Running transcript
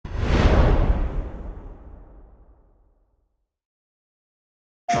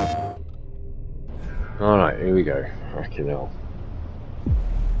Alright, here we go. Fucking hell.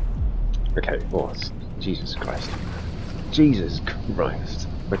 Okay, what? Jesus Christ. Jesus Christ.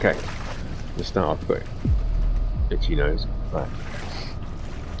 Okay. Let's start off quick. Itchy nose. Right.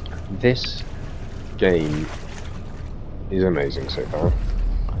 This game is amazing so far.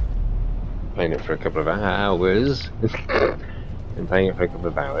 Playing it for a couple of hours. Been playing it for a couple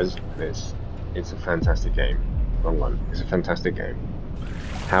of hours. And it's a fantastic game. Wrong one. It's a fantastic game.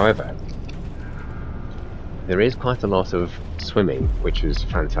 However, there is quite a lot of swimming, which is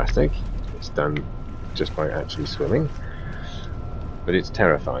fantastic. It's done just by actually swimming, but it's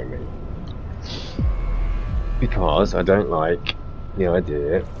terrifying me because I don't like the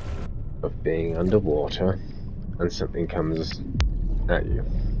idea of being underwater and something comes at you.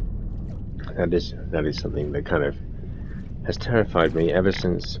 That is something that kind of has terrified me ever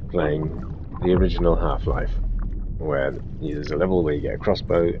since playing the original Half-Life, where there's a level where you get a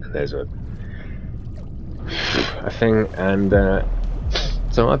crossbow and there's a thing, and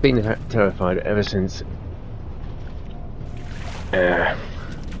so I've been terrified ever since.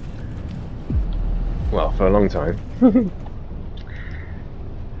 Well, for a long time.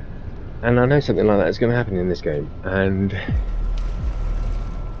 And I know something like that is going to happen in this game, and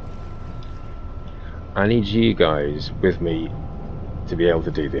I need you guys with me to be able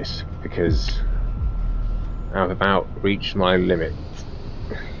to do this, because I've about reached my limit.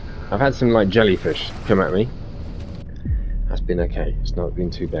 I've had some like jellyfish come at me. That's been okay. It's not been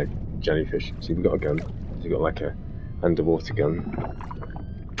too bad. Jellyfish. See, we've got a gun. We've got like a underwater gun.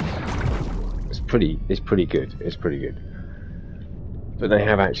 It's pretty good. It's pretty good. But they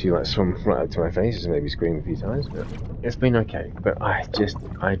have actually like swum right up to my face and maybe screamed a few times. But it's been okay. But I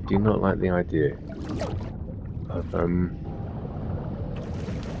do not like the idea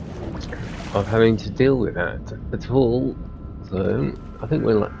of having to deal with that at all. So I think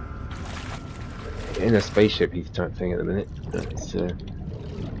we're like in a spaceship type thing at the minute. It's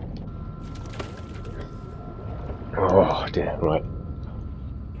oh dear, right.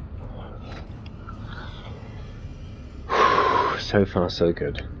 So far so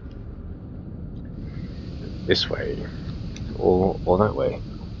good. This way. Or that way.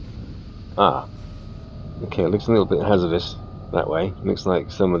 Ah. Okay, it looks a little bit hazardous that way. Looks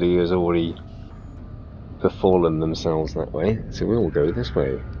like somebody has already befallen themselves that way. So we'll go this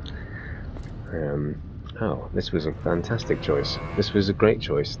way. Oh, this was a fantastic choice. This was a great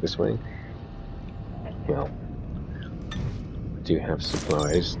choice, this way. Well, we do have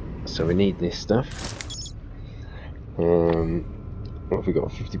supplies, so we need this stuff. What have we got?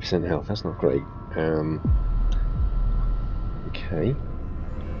 50% health, that's not great. Okay.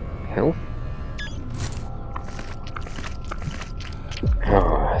 Health.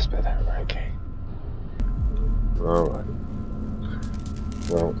 Oh, that's better, okay. Alright.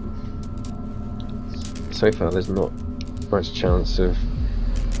 Well, so far there's not much chance of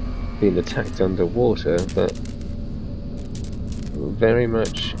being attacked underwater, but very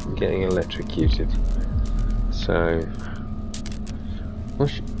much getting electrocuted. So,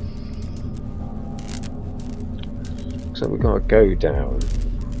 looks like we've got to go down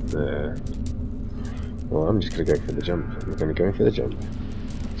there. Well, I'm just going to go for the jump. I'm going to go for the jump.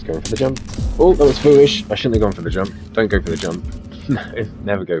 Just going for the jump. Oh, that was foolish. I shouldn't have gone for the jump. Don't go for the jump. No,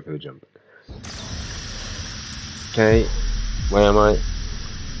 never go for the jump. Okay, where am I?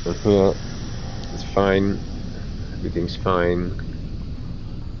 I'm here. It's fine. Everything's fine.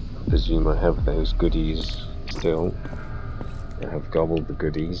 I presume I have those goodies still. I have gobbled the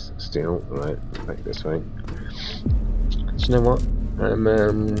goodies still. Right, back this way. Do you know what?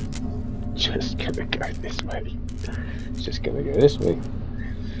 I'm just gonna go this way. Just gonna go this way.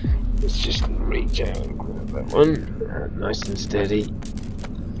 Let's just reach out and grab that one. Nice and steady.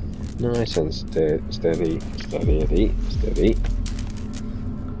 Nice and steady. Steady.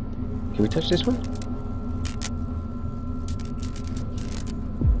 Can we touch this one?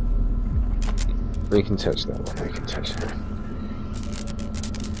 We can touch that one. We can touch that.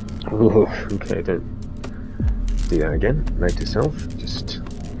 Oh, okay, don't do that again. Note to self. Just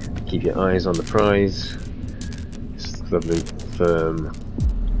keep your eyes on the prize. This lovely, firm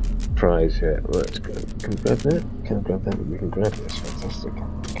prize here. Let's go. Can we grab that? Can I grab that? We can grab this. Fantastic.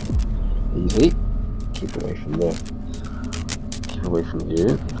 Easy. Keep away from there. Keep away from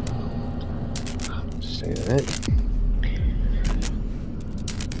you. Just say that.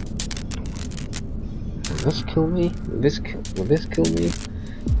 Will this kill me? Will this kill me?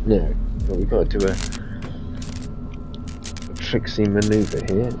 No. Well, we've got to do a tricksy maneuver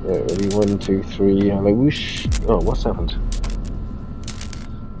here. Ready? 1, 2, 3. Hello, whoosh. Oh, what's happened?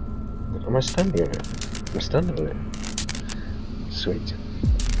 Am I standing on it? I'm standing on it. Sweet.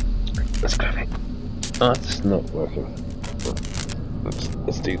 Let's grab it. Oh, it's not working.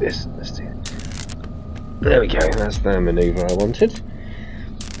 Let's do this. Let's do it. There we go. That's the manoeuvre I wanted.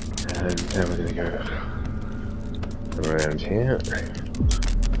 And now we're going to go around here.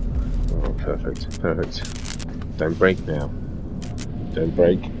 Oh, perfect. Perfect. Don't break now. Don't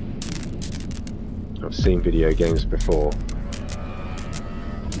break. I've seen video games before.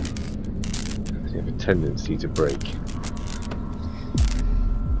 They have a tendency to break.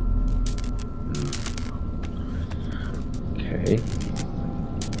 Okay.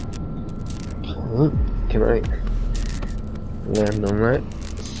 Can I land on that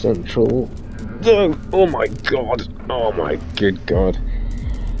central? No! Oh my god! Oh my good god!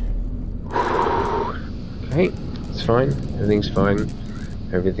 Okay, it's fine. Everything's fine.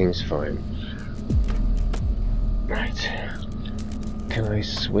 Everything's fine. Right. Can I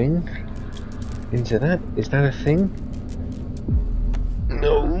swing into that? Is that a thing?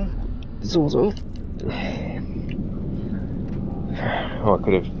 No. Sort of. Oh, I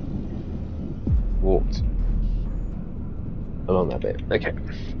could have walked along that bit. Okay.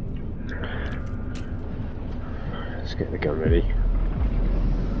 Let's get the gun ready.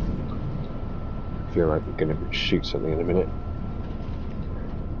 I feel like we're going to shoot something in a minute.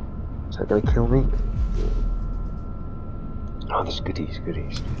 Is that going to kill me? Oh, there's goodies.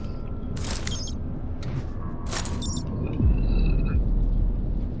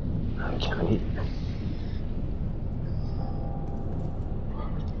 Okay.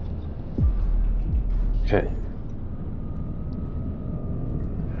 Okay.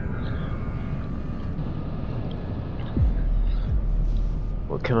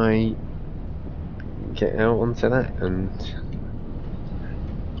 Well, can I get out onto that and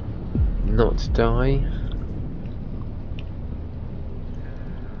not die?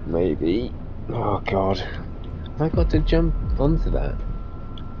 Maybe. Oh god. Have I got to jump onto that?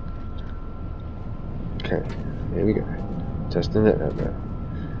 Okay, here we go. Testing it out there.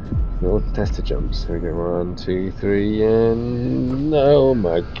 Little tester jumps. Here we go. 1, 2, 3, and oh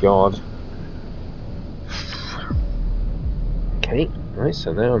my god. Okay, right,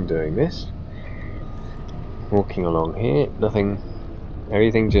 so now I'm doing this. Walking along here, nothing,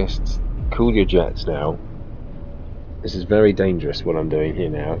 everything just cool your jets now. This is very dangerous what I'm doing here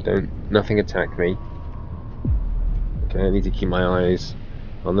now. Nothing attack me. Okay, I need to keep my eyes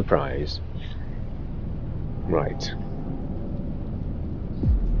on the prize. Right.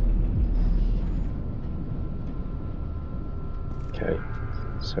 Okay,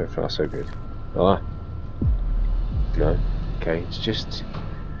 so far so good. Ah, no. Okay, it's just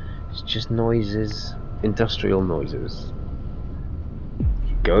noises, industrial noises.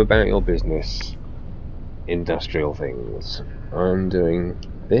 Go about your business. Industrial things. I'm doing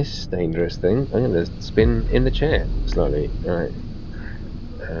this dangerous thing. I'm going to spin in the chair slowly. Right,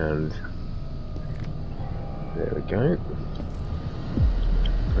 and there we go.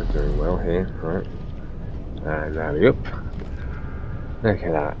 I'm doing well here. Right, and alley up. Look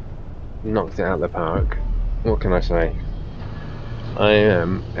at that. Knocked it out of the park. What can I say? I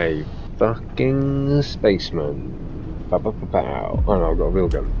am a fucking spaceman. Pow, pow, pow, pow. Oh no, I've got a real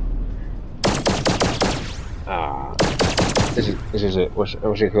gun. Ah. This is it. What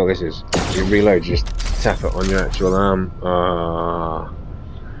do you call this? Is you reload, you just tap it on your actual arm. Ah.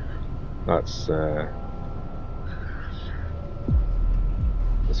 That's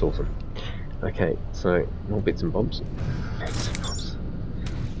awesome. Okay, so more bits and bobs.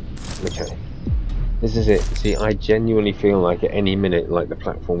 Okay, this is it. See, I genuinely feel like at any minute, like the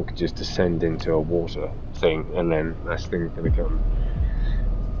platform could just descend into a water thing, and then that thing's gonna come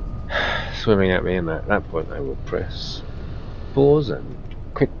swimming at me. And at that point, I will press pause and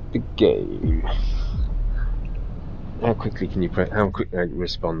quit the game. How quickly can you press? How quick it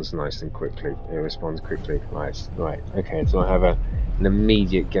responds? Nice and quickly. It responds quickly. Right. Okay. So I have an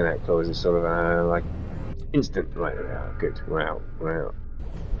immediate get out clause. It's sort of like instant. Right. Good. We're out.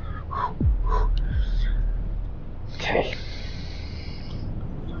 Okay.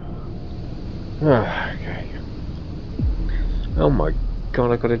 Okay. Oh my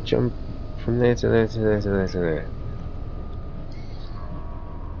god, I've got to jump from there to there to there to there to there.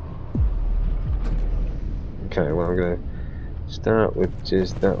 Okay, well I'm going to start with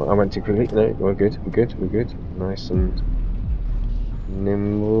just that. I went too quickly. No, we're good. Nice and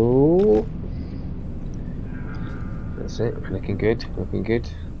nimble. That's it. Looking good.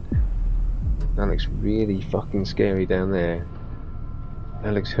 That looks really fucking scary down there.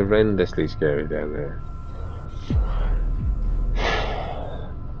 That looks horrendously scary down there.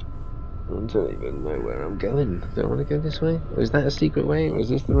 I don't even know where I'm going. Do I want to go this way? Or is that a secret way? Or is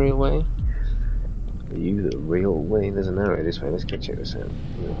this the real way? Are you the real way? There's an arrow this way. Let's go check this out.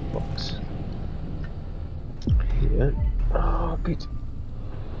 Little box. Here. Oh, good.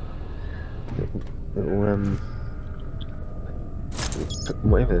 Little,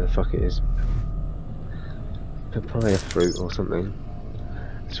 whatever the fuck it is. Papaya fruit or something.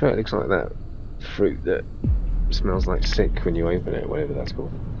 I swear it looks like that fruit that smells like sick when you open it, whatever that's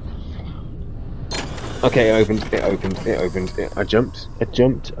called. Okay, it opened. I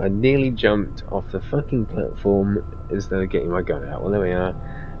jumped, I nearly jumped off the fucking platform instead of getting my gun out. Well, there we are.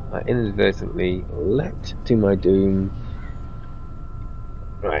 I inadvertently leapt to my doom.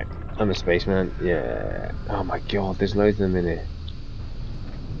 Right, I'm a spaceman, yeah. Oh my god, there's loads of them in here.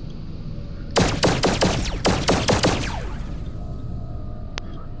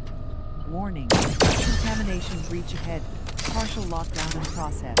 Warning, contamination breach ahead. Partial lockdown in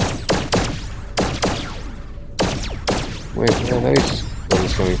process. Where are those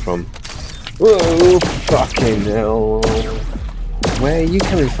ones coming from? Whoa, fucking hell. Where are you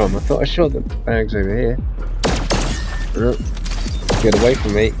coming from? I thought I shot the bags over here. Get away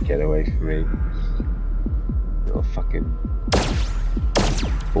from me. Get away from me. Little fucking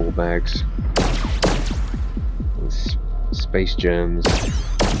ball bags. Space germs.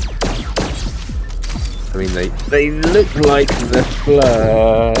 I mean, they look like the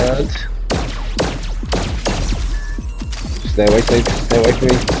flood. Stay away, stay away from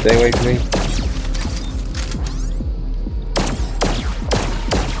me, stay away from me.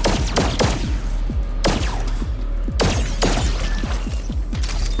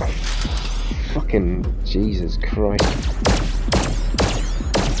 Fucking Jesus Christ.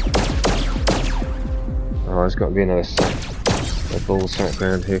 Oh, there's got to be another sack. A ball sack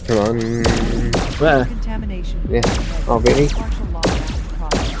around here, come on. Where? Yeah, oh really?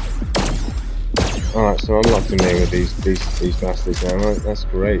 Alright, so I'm locked in here with these bastards now, right? That's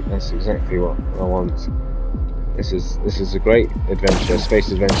great, that's exactly what I want. This is a great adventure, space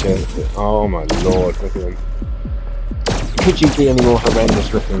adventure. Oh my lord, look at them. Could you be any more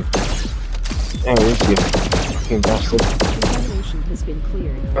horrendous looking? Oh, is you fucking bastard. Contamination has been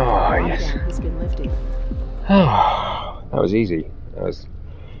cleared. Oh yes. Has been lifted. Oh, that was easy. That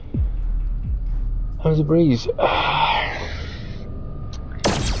was a breeze.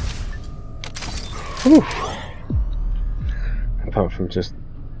 Whew. Apart from just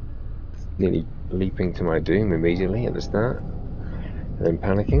nearly leaping to my doom immediately at the start and then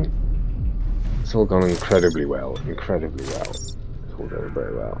panicking, it's all gone incredibly well. Incredibly well. It's all going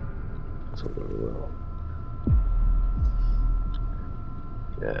very well. It's all going well.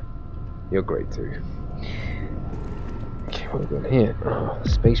 Yeah, you're great too. Okay, what have we got here? Oh,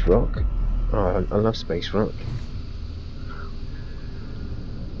 space rock. Oh, I love space rock.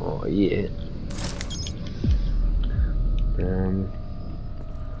 Oh yeah.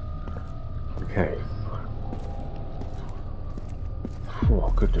 Okay.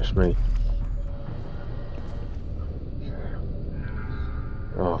 Oh goodness me.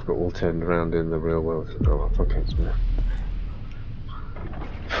 Oh, I've got all turned around in the real world. Oh, fuck it.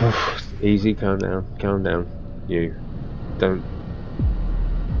 Easy, calm down. You don't.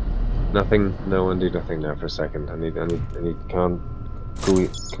 Nothing. No one do nothing now for a second. I need calm, cool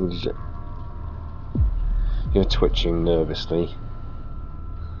shit. You're twitching nervously.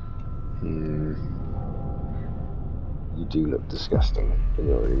 You do look disgusting.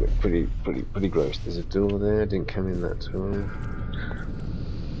 You already look pretty gross. There's a door there. I didn't come in that door.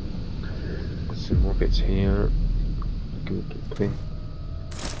 Some more bits here.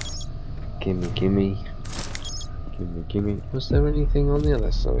 Gimme. Was there anything on the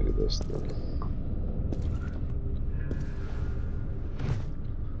other side of this thing?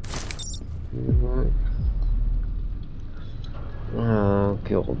 Right. Oh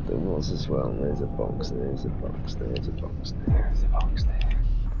god, there was as well. There's a box there. Let's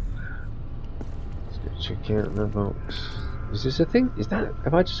go check out the box. Is this a thing? Is that...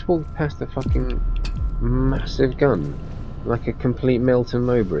 Have I just walked past a fucking massive gun? Like a complete Milton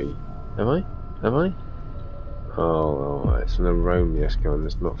Mowbray? Have I? Oh, it's an erroneous gun.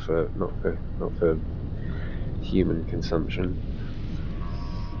 It's not for human consumption.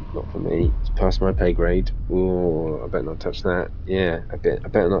 Not for me. It's past my pay grade. Oh, I better not touch that. Yeah, I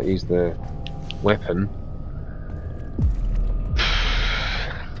better not use the weapon.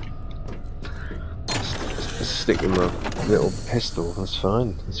 Just stick with my little pistol. That's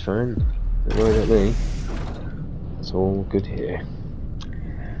fine. It's fine. Don't worry about me. It's all good here.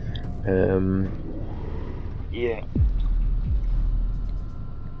 Yeah.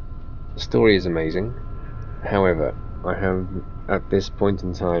 The story is amazing. However, I have at this point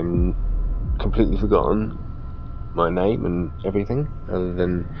in time completely forgotten my name and everything, other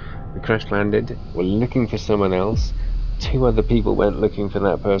than we crash landed. We're looking for someone else. 2 other people went looking for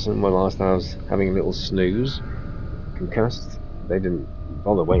that person whilst I was having a little snooze, concussed. They didn't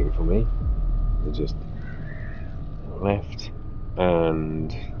bother waiting for me. They just left,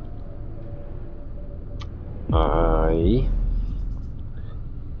 and I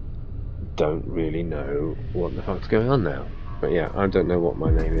don't really know what the fuck's going on now. But yeah, I don't know what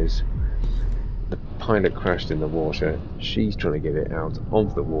my name is. The pilot crashed in the water. She's trying to get it out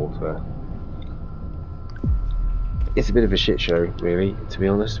of the water. It's a bit of a shit show, really, to be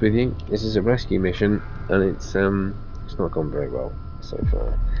honest with you. This is a rescue mission, and it's not gone very well so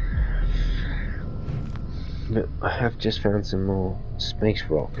far. But I have just found some more space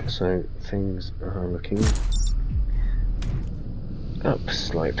rock, so things are looking up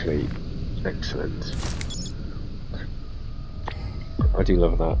slightly. Excellent. I do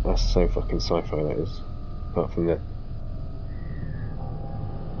love that. That's so fucking sci-fi, that is. Apart from the...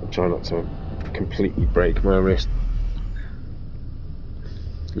 I'm trying not to completely break my wrist.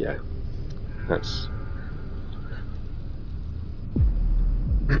 Yeah. That's...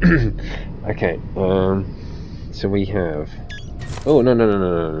 okay, so we have... Oh,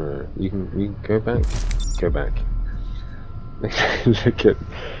 no. You can go back? Go back. Look at...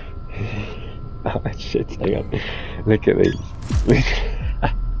 Oh, shit, hang on. Look at these.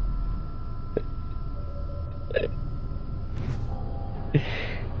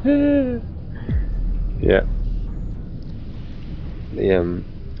 Yeah.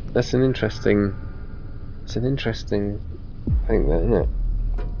 That's an interesting... It's an interesting thing there, isn't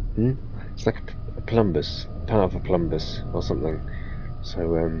it? It's like a plumbus, part of a plumbus or something. So,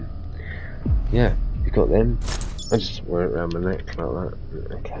 yeah, you got them. I just wear it around my neck like that.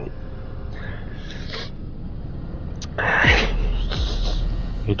 Okay.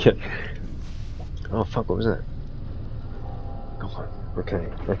 Okay. Oh fuck, what was that? Oh,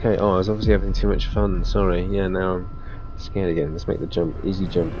 okay. Oh, I was obviously having too much fun. Sorry. Yeah, now I'm scared again. Let's make the jump. Easy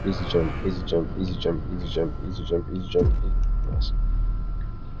jump. Easy jump. Easy jump. Easy jump. Easy jump. Easy jump. Easy jump. Nice.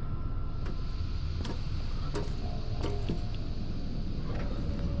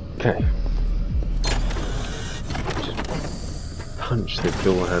 Okay. Just punch the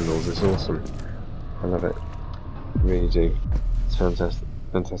door handles. It's awesome. I love it. I really do. It's fantastic.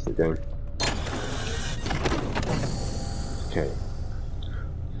 Fantastic game. Okay.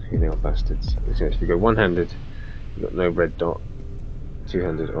 You little bastards. So if you go one-handed, you've got no red dot.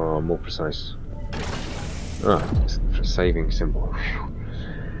 Two-handed, oh, more precise. Ah, it's a saving symbol.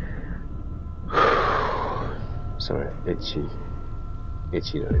 Sorry, itchy.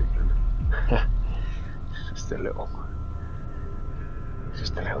 Itchy nose. Just a little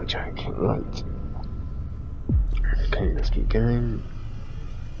joke. Right. Okay, let's keep going.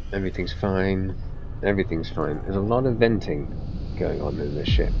 Everything's fine. Everything's fine. There's a lot of venting going on in the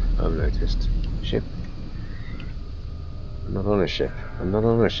ship, I've noticed. Ship? I'm not on a ship. I'm not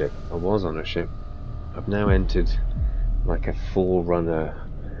on a ship. I was on a ship. I've now entered like a forerunner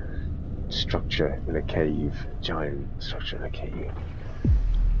structure in a cave. Giant structure in a cave.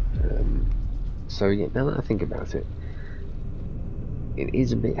 So yeah, now that I think about it, it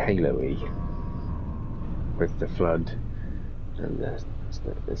is a bit Halo-y with the flood and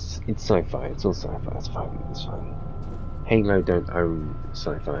it's sci-fi. It's all sci-fi. It's fine. It's fine. Halo don't own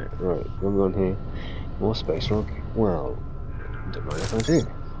sci-fi. Right, what have we got here? More space rock. Well, don't mind if I do.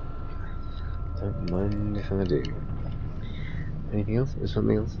 Don't mind if I do. Anything else? There's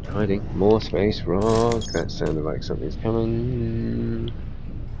something else hiding. More space rock. That sounded like something's coming.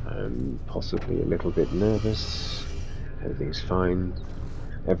 I'm possibly a little bit nervous. Everything's fine.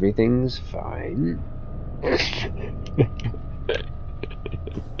 Everything's fine.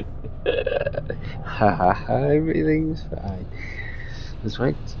 Everything's fine. That's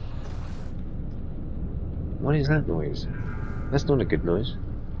right. What is that noise? That's not a good noise.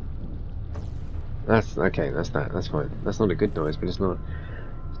 That's okay. That's fine. That's not a good noise, but it's not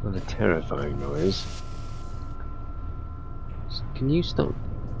a terrifying noise. Can you stop?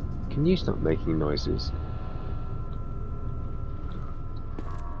 Can you stop making noises?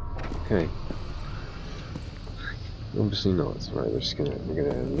 Okay. Obviously not. Right, we're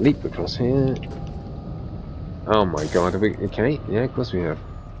gonna leap across here. Oh my god, are we okay? Yeah, of course we have.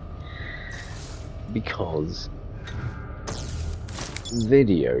 Because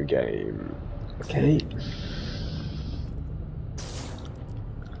video game. Okay.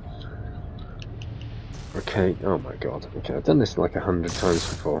 Okay, oh my god. Okay, I've done this like 100 times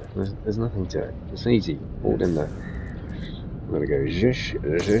before. There's nothing to it. It's easy. All in there. I'm gonna go zhush,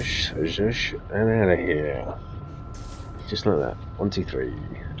 zhush, zhush, and out of here. Just like that. 1, 2, 3.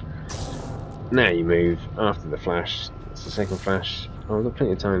 Now you move after the flash. It's the second flash. Oh, I've got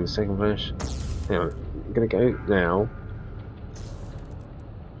plenty of time. The second flash. Hang on. I'm gonna go now.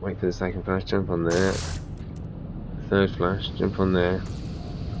 Wait for the second flash. Jump on there. Third flash. Jump on there.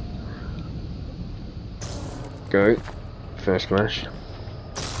 Go. First flash.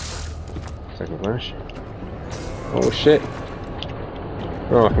 Second flash. Oh shit.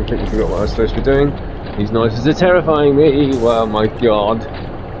 Oh, I completely forgot what I was supposed to be doing. These noises are terrifying me. Oh my god.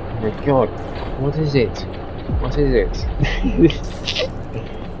 Oh my god. What is it? What is it?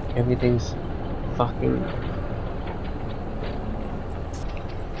 Everything's fucking...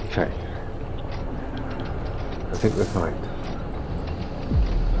 Okay. I think we're fine.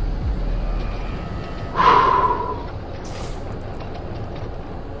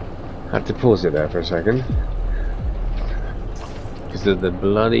 Had to pause it there for a second. Because the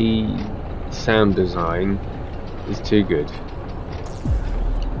bloody sound design is too good.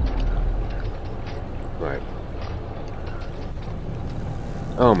 Right.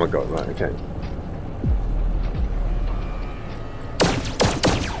 Oh my god, right, okay.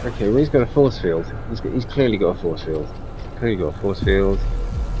 Okay, well he's got a force field. He's clearly got a force field. Clearly got a force field.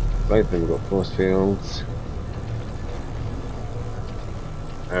 Both of them have got force fields.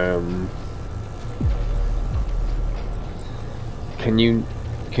 Can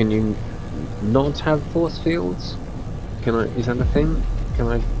you not have force fields? Can I? Is that a thing?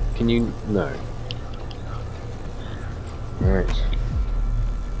 Can you? No. Right.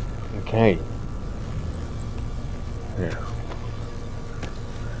 Okay. Yeah.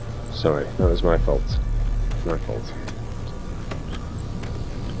 Sorry, that was my fault. My fault.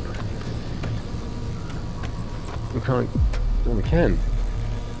 We can't. Well, we can.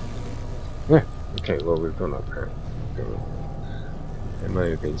 Yeah. Okay. Well, we've gone up there. There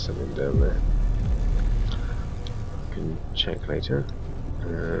may have been something down there. Can check later.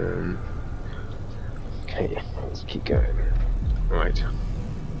 Okay, let's keep going. Right.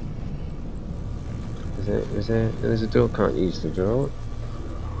 There's a door, can't use the door.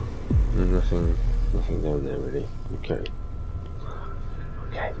 Nothing down there really. Okay.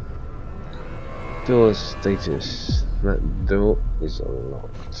 Okay. Door status. That door is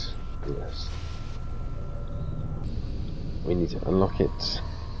unlocked. Yes. We need to unlock it.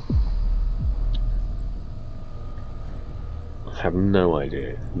 I have no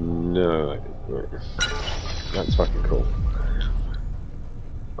idea. No idea. Right. That's fucking cool.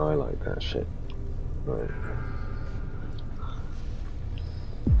 I like that shit. Right.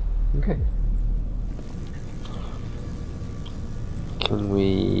 Okay. Can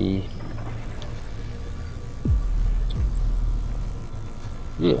we...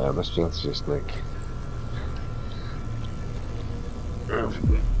 Yeah, I must be able to just like...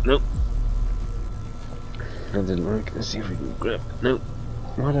 Nope. That didn't work. Let's see if we can grab... Nope.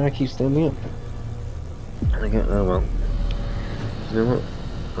 Why do I keep standing up? I go, oh well. You know what?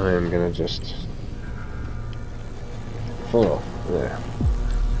 I am gonna just... fall off. There.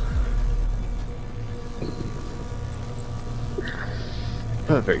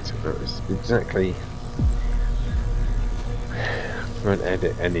 Perfect. That was exactly... I won't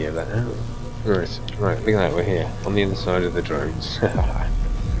edit any of that out. Right, look at that, we're here, on the other side of the drones. Fucking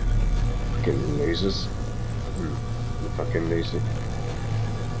losers. Fucking losers.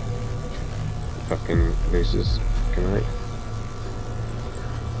 Fucking losers. Can I?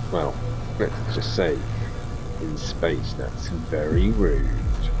 Well, let's just say, in space, that's very rude.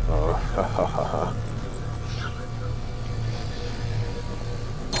 Oh, ha ha ha ha.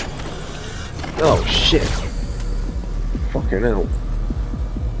 Oh shit! Fucking hell.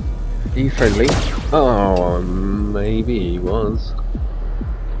 Are you friendly? Oh, maybe he was.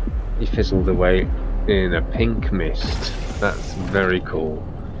 He fizzled away in a pink mist. That's very cool.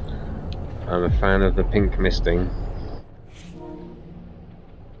 I'm a fan of the pink misting.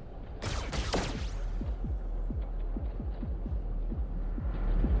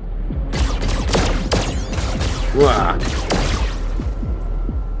 Wah!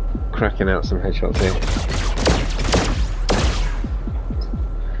 Cracking out some headshots here.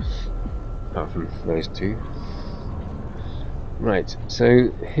 Apart from those two. Right,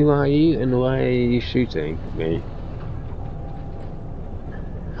 so who are you and why are you shooting me?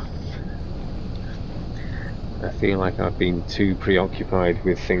 I feel like I've been too preoccupied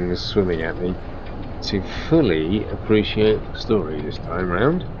with things swimming at me to fully appreciate the story this time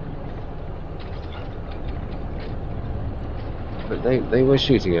round. But they were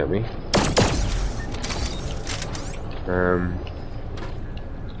shooting at me.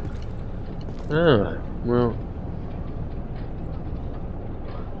 Ah, well,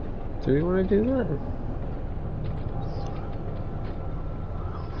 do we want to do that?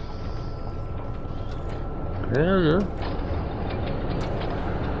 I don't know.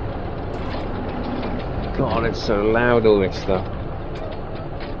 God, it's so loud, all this stuff.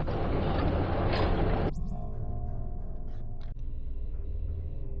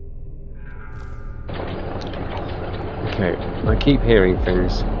 Okay, I keep hearing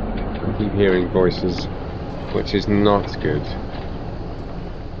things. I keep hearing voices, which is not good.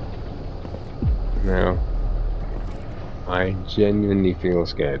 Now, I genuinely feel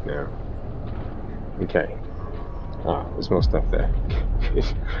scared now. Okay. Ah, there's more stuff there. Good.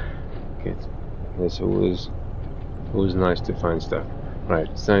 Good. It's always nice to find stuff. Right,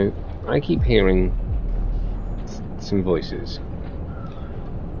 so I keep hearing some voices.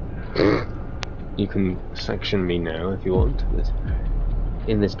 You can section me now if you want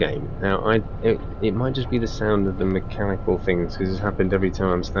in this game. Now, it might just be the sound of the mechanical things, because it's happened every time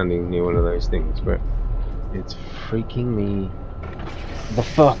I'm standing near one of those things, but it's freaking me the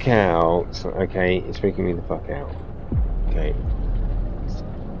fuck out. Okay, it's freaking me the fuck out. Okay.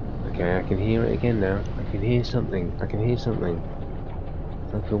 Okay, I can hear it again now. I can hear something. I can hear something.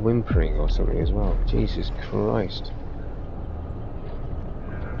 Like a whimpering or something as well. Jesus Christ.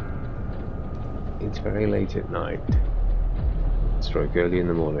 It's very late at night. Stroke early in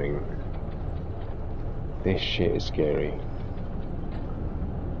the morning. This shit is scary.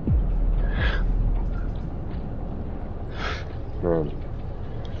 Man.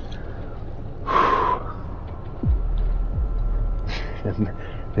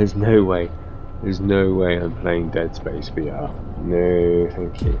 There's no way I'm playing Dead Space VR. No,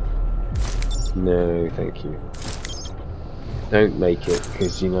 thank you. No, thank you. Don't make it,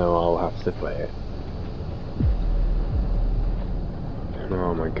 because you know I'll have to play it.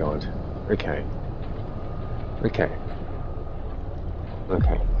 Oh my god. Okay. Okay.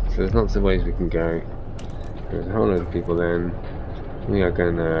 Okay. So there's lots of ways we can go. There's a whole load of people then. We are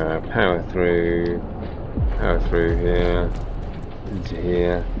gonna power through here, into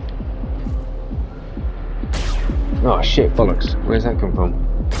here. Oh shit, bollocks. Where's that come from?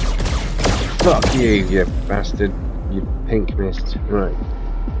 Fuck you, you bastard. You pink mist. Right.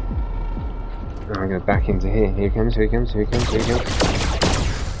 I'm gonna back into here. Here he comes, here he comes, here he comes, here he comes.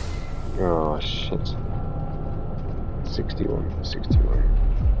 Oh shit. 61. It's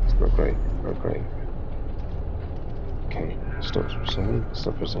not great, not great. Okay, stop for a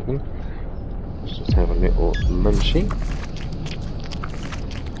second, Let's just have a little munchie.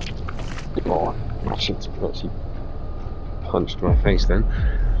 Oh, shit, actually punched my face then.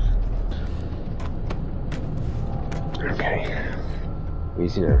 Okay.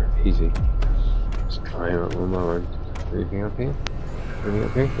 Easy now, easy. Just climb up one more one. Anything up here? Anything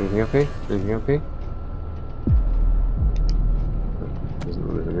up here? Anything up here? Anything up here? There's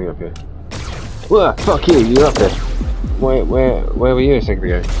not anything up here. Whoa, fuck you, you're up there. Where were you a second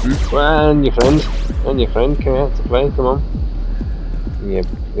ago? And your friend, come out to play, come on. You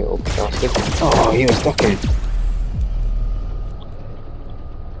little bastard. Oh, he was ducking.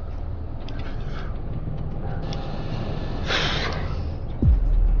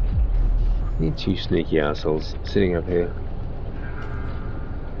 You two sneaky assholes sitting up here.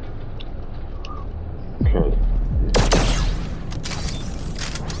 Okay.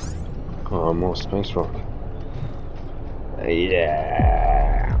 Oh, more space rock.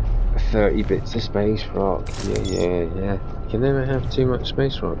 Yeah. 30 bits of space rock. Yeah. You can never have too much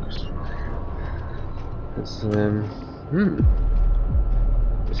space rocks. It's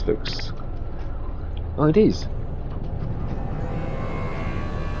This looks. Oh, it is.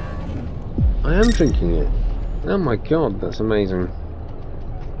 I am drinking it. Oh my god, that's amazing.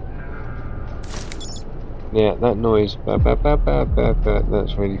 Yeah, that noise,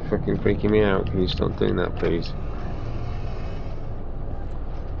 that's really fucking freaking me out. Can you stop doing that, please?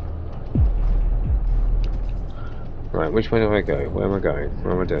 Right, which way do I go? Where am I going?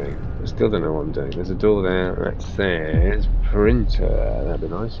 What am I doing? I still don't know what I'm doing. There's a door there that says printer. That'd be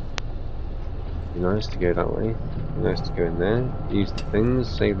nice. Be nice to go that way. Be nice to go in there. Use the things,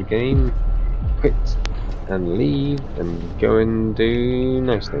 save the game, quit, and leave, and go and do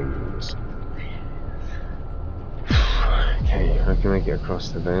nice things. Okay, I can make it across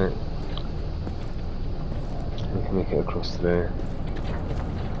to there. I can make it across to there.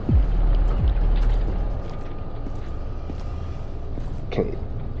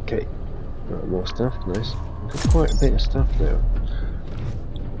 Okay. Right, more stuff, nice. I've got quite a bit of stuff now.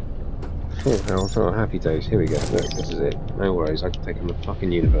 Full health, oh happy days, here we go, look, this is it. No worries, I can take on the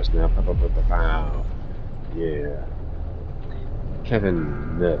fucking universe now. Pow. Yeah.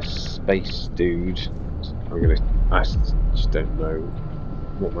 Kevin, the space dude. I just don't know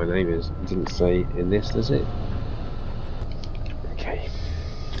what my name is. It didn't say in this, does it? Okay.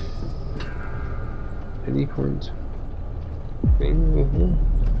 Any point being with you?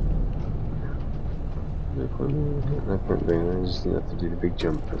 No point being, I just have to do the big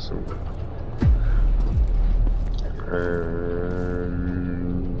jump or something.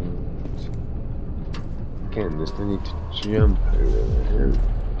 Again, there's no need to jump over there.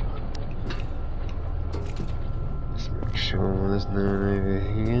 Let's make sure there's no one over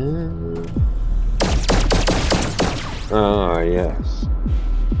here. Ah, yes.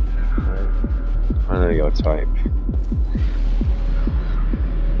 I know your type.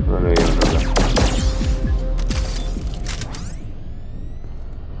 I know your type.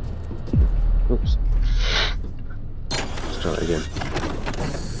 Oops. Let's try that again.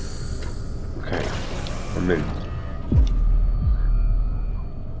 Okay. I'm in.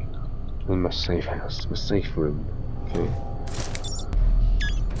 In my safe house, my safe room. Okay.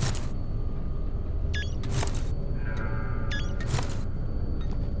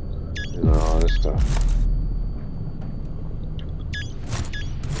 And all this stuff.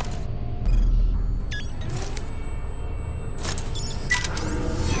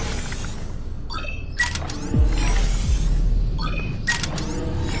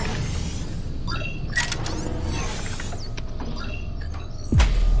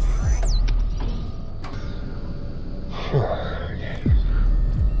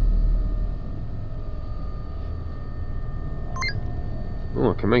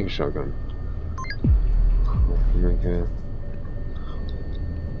 Oh, I can make a shotgun. I can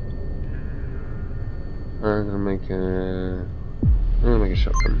make a... I'm gonna make a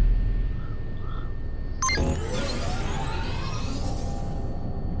shotgun.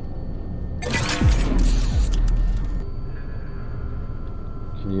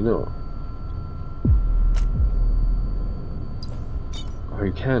 Can you not? Oh,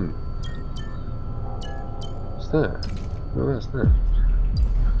 you can. What's that? Oh, that's that.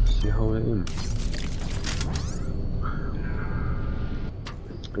 You hold it in.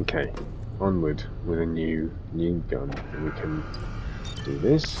 Okay, onward with a new gun, and we can do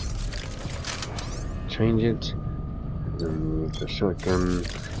this. Change it, and with the shotgun,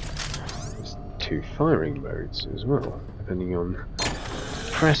 there's 2 firing modes as well, depending on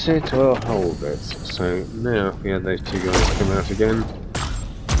press it or hold it. So now, if we had those 2 guys come out again.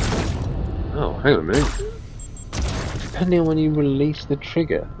 Oh, hang on a minute. Depending on when you release the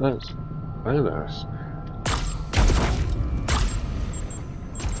trigger, that's badass.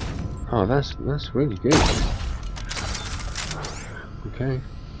 Oh, that's really good. Okay,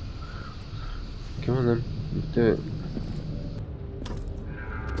 come on then, let's do it.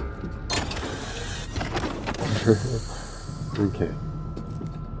 Okay.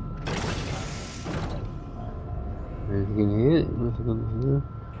 Nothing in here. Nothing in here.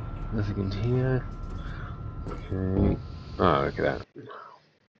 Nothing in here. Okay. Oh, look at that.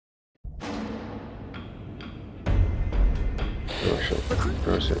 Oh shit.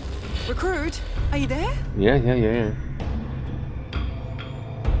 Oh shit. Recruit, are you there? Yeah.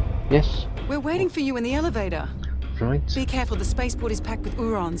 Yes. We're waiting for you in the elevator. Right. Be careful, the spaceport is packed with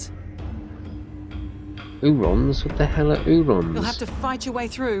Urons. Urons? What the hell are Urons? You'll have to fight your way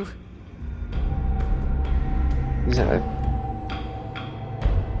through. Is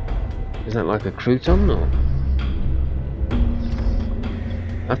that like a crouton or?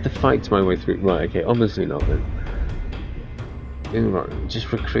 I have to fight my way through. Right, okay, obviously not then. Right,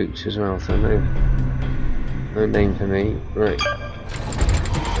 just recruits as well, so no name for me. Right.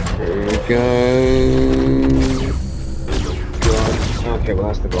 Here we go. God. Okay, well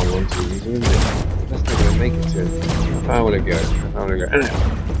that's the wrong one to use, isn't it? That's not going to make it to. How will it go? How will it go?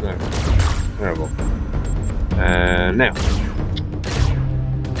 No. Terrible. Now.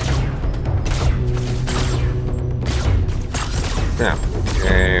 Now.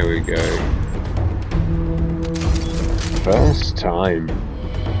 There we go. First time.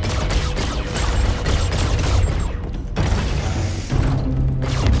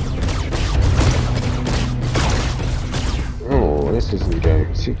 Oh, this isn't going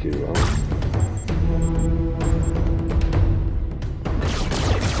particularly well.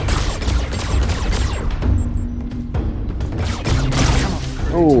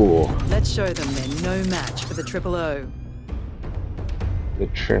 Oh. Let's show them they're no match for the Triple O. The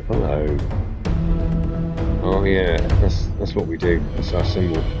Triple O. Oh yeah, that's what we do. That's our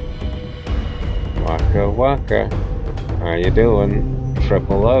symbol. Waka waka. How you doing?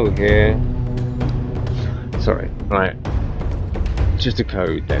 Triple O here. Sorry, right. Just a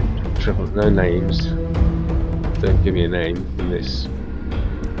code then. Triple, no names. Don't give me a name in this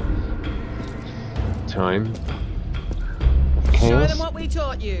time. Show them what we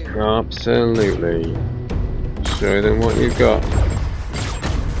taught you. Absolutely. Show them what you've got.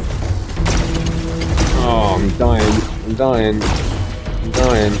 Oh, I'm dying. I'm dying. I'm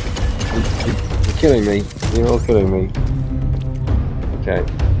dying. You're killing me. You're all killing me. Okay.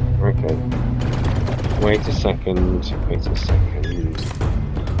 Okay. Wait a second. Wait a second.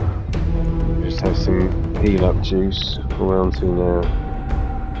 Just have some heal up juice. Around to now.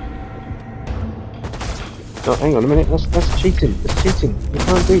 Oh, hang on a minute. That's cheating. That's cheating. You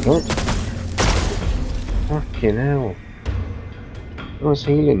can't do that. Fucking hell. I was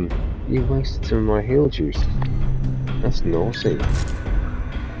healing. You wasted some of my heal juice. That's naughty.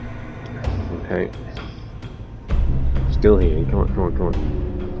 Okay. Still healing. Come on, come on, come on.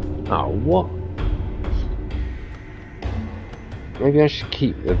 Oh, what? Maybe I should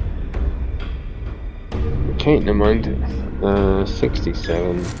keep the... Okay, never mind.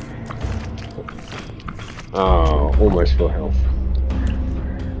 67. Oh, almost full health.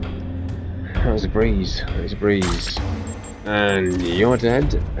 That was a breeze. That was a breeze. And you're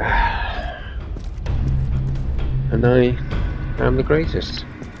dead. And I am the greatest.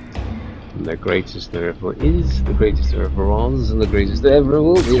 The greatest there ever is, the greatest there ever was, and the greatest there ever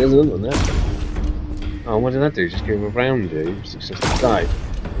will be. There's another one there. Oh, what did that do? Just give him a round, do? Successful die.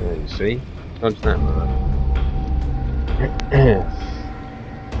 There you see. Dodge that one.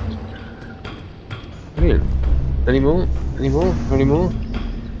 Brilliant. Any more? Any more? Any more?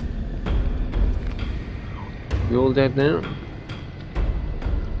 You all dead now?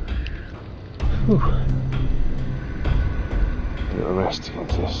 Whew. A little rest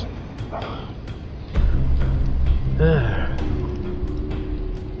against this.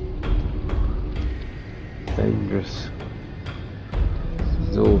 Dangerous. This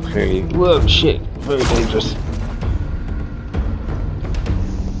is all clearly... Whoa, shit! Very dangerous.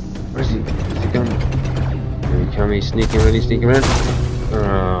 Where's he? Where's he gone? Here he comes, he's sneaking around, he's sneaking around.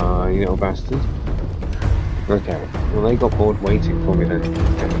 Ah, you little bastard. Okay, well they got bored waiting for me then.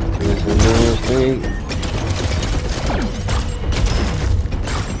 Okay, there's another thing.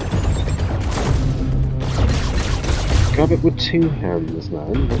 Grab it with two hands,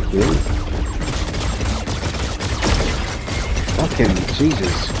 man. Thank you. Fucking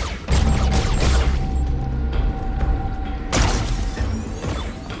Jesus.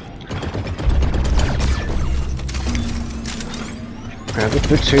 Grab it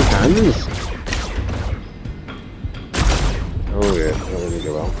with two hands. Oh yeah, that didn't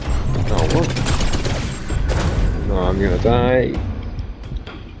go well. Oh what? No, I'm gonna die.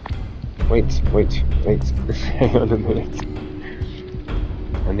 Wait. Hang on a minute.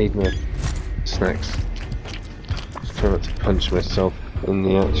 I need my snacks. Just try not to punch myself in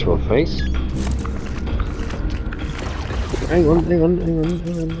the actual face. Hang on.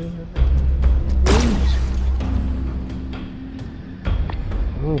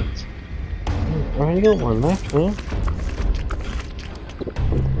 Right. I've only got one left, man.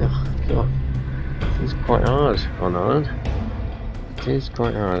 Oh god. This is quite hard on hard. It is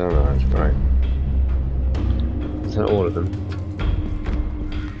quite hard on hard, right. Is that all of them?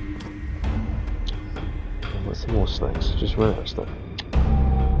 What's some more snacks? Just run out of stuff.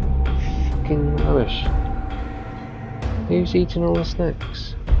 Fucking rubbish. Who's eating all the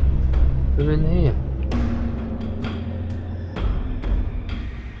snacks? They're in here.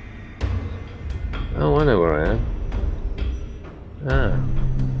 Oh, I know where I am. Ah.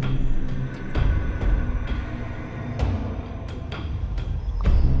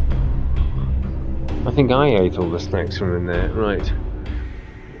 I think I ate all the snacks from in there, right.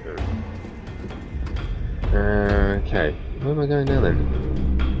 Okay, where am I going now then?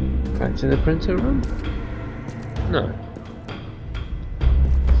 Back to the printer room? No.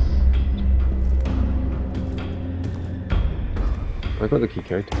 I got the key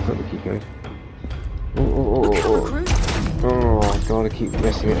code, Oh, I gotta keep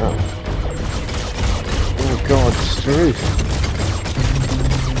messing it up. Oh god, it's the roof.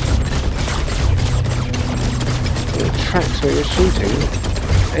 It tracks where you're shooting,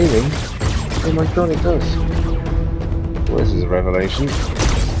 aiming. Oh my god, it does. Well, this is a revelation.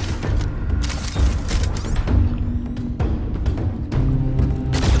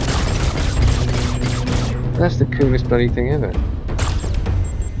 That's the coolest bloody thing ever.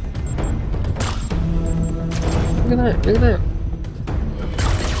 Look at that.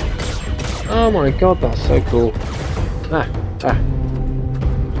 Oh my god, that's so cool. Die.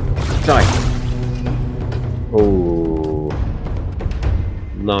 Oh,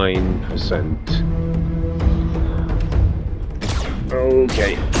 9%.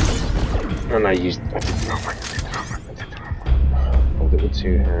 Okay. And I used... Hold it with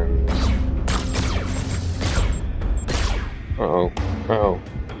two hands. Uh-oh.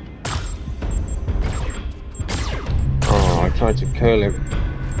 Oh, I tried to curl him.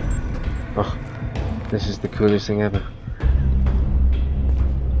 Oh, This is the coolest thing ever.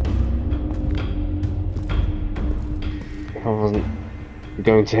 If I wasn't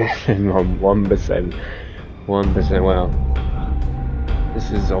going to him on 1%, well, this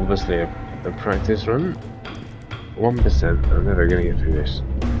is obviously a practice run. 1%, I'm never going to get through this.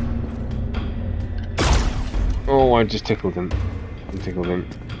 Oh, I just tickled him.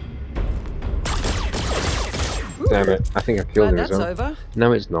 Damn it, I think I killed him as well. Over.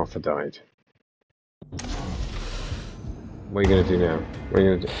 No, it's not, I died. What are you going to do now? What are you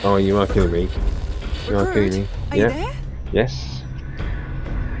going to do? Oh, you are killing me. You are killing me. Are you there? Yes.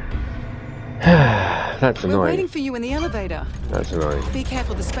 That's annoying. We're waiting for you in the elevator. That's annoying. Be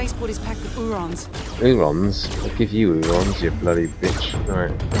careful, the spaceport is packed with Urons. Urons? I'll give you Urons, you bloody bitch. Right.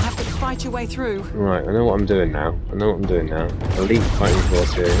 You'll have to fight your way through. Right, I know what I'm doing now. Elite fighting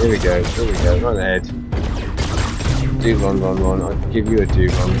force here. Here we go. Right ahead. Do run. I'll give you a do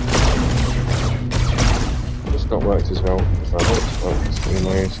run. It's not worked as well as I hoped. Oh, it's in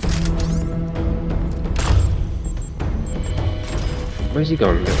my ears. Where's he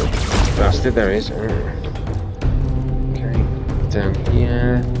gone, little bastard? There he is. Okay, down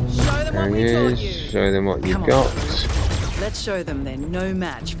here. Show them what we taught you. Show them what you've got. Let's show them they're no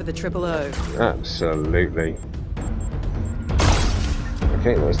match for the 000. Absolutely.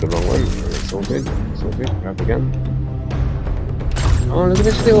 Okay, that's the wrong one. It's all good. Grab the gun. Oh, look at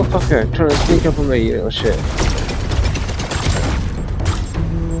this little fucker trying to sneak up on me, you little shit.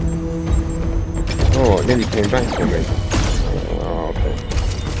 Oh, it nearly came back to me. Oh, okay.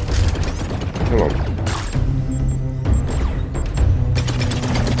 Come on.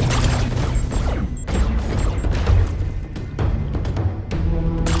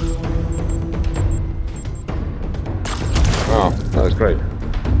 Oh, that was great.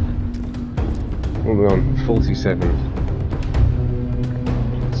 What are we on? 47.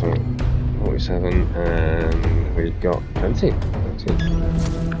 So, 47, and we've got 20.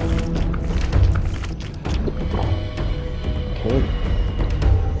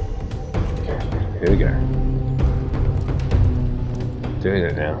 Okay, here we go. Doing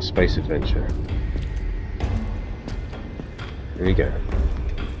it now, space adventure. Here we go.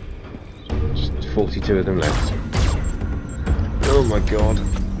 Just 42 of them left. Oh my god.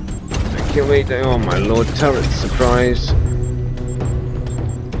 Kill me, oh my lord, turret surprise.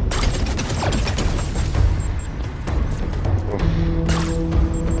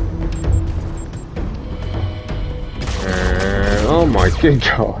 Oh my good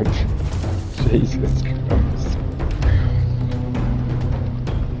god. Jesus Christ.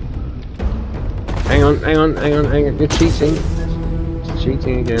 Hang on. You're cheating. It's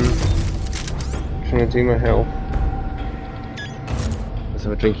cheating again. I'm trying to do my health. Let's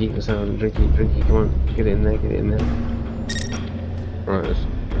have a drinky. Come on. Get it in there. Right, let's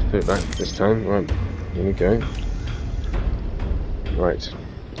put it back this time. Right, here we go. Right.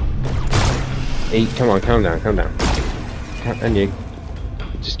 Eat, come on, calm down. And you.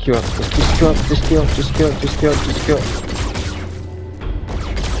 Just queue up.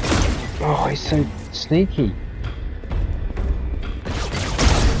 Oh, he's so sneaky.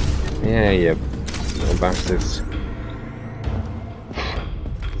 Yeah, you little bastards.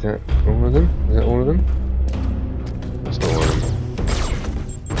 Is that all of them? That's not all of them.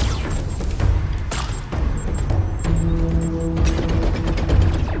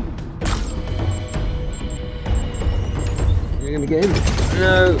 You're gonna get in?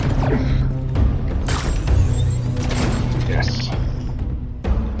 No! Yes.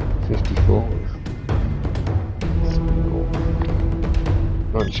 54.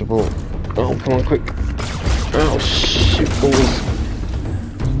 Lunchable. Oh, come on, quick. Oh, shoot, balls.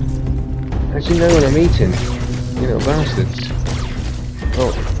 How do you know when I'm eating? You little bastards.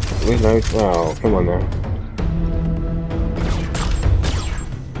 Oh, reload. Oh, come on now.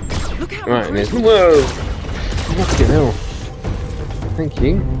 Look out! Right, and there's. Whoa! Fucking hell. Thank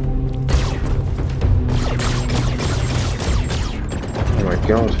you. Oh my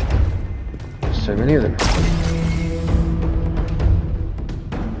god. There's so many of them.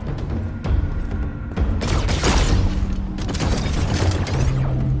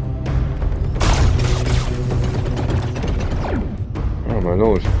 Oh my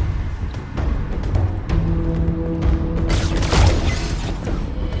lord.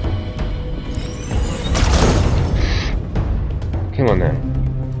 Come on now.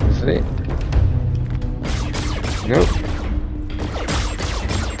 Is that it? Nope.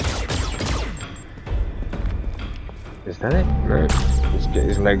 Is that it? No. Let's get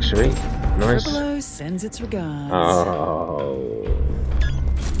his legs to me. Nice. 000 sends its regards. Oh.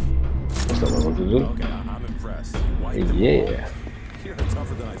 That's not what I wanted to do. Okay, I'm impressed. Why Yeah. You're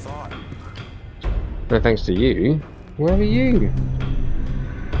tougher than I thought. No thanks to you. Where were you?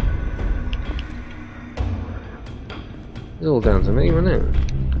 It's all down to me, wasn't it?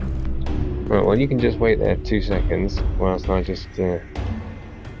 Right, well, you can just wait there 2 seconds whilst I just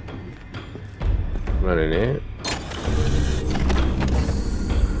run in here.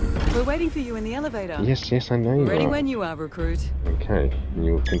 We're waiting for you in the elevator. Yes, yes, I know you Ready are. when you are, recruit. Okay, and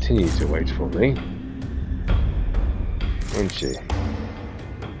you'll continue to wait for me, won't you?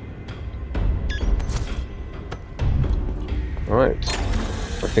 Right,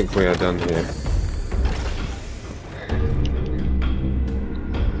 I think we are done here.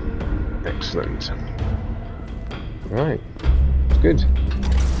 Excellent. Right, it's good.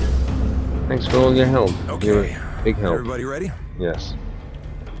 Thanks for all your help. Okay, You're a big help. everybody ready? Yes.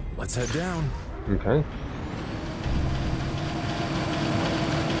 Let's head down. Okay.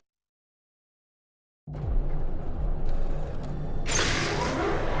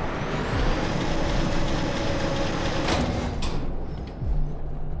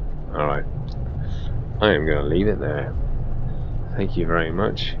 Alright. I am going to leave it there. Thank you very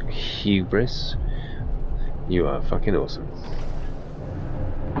much, Hubris. You are fucking awesome.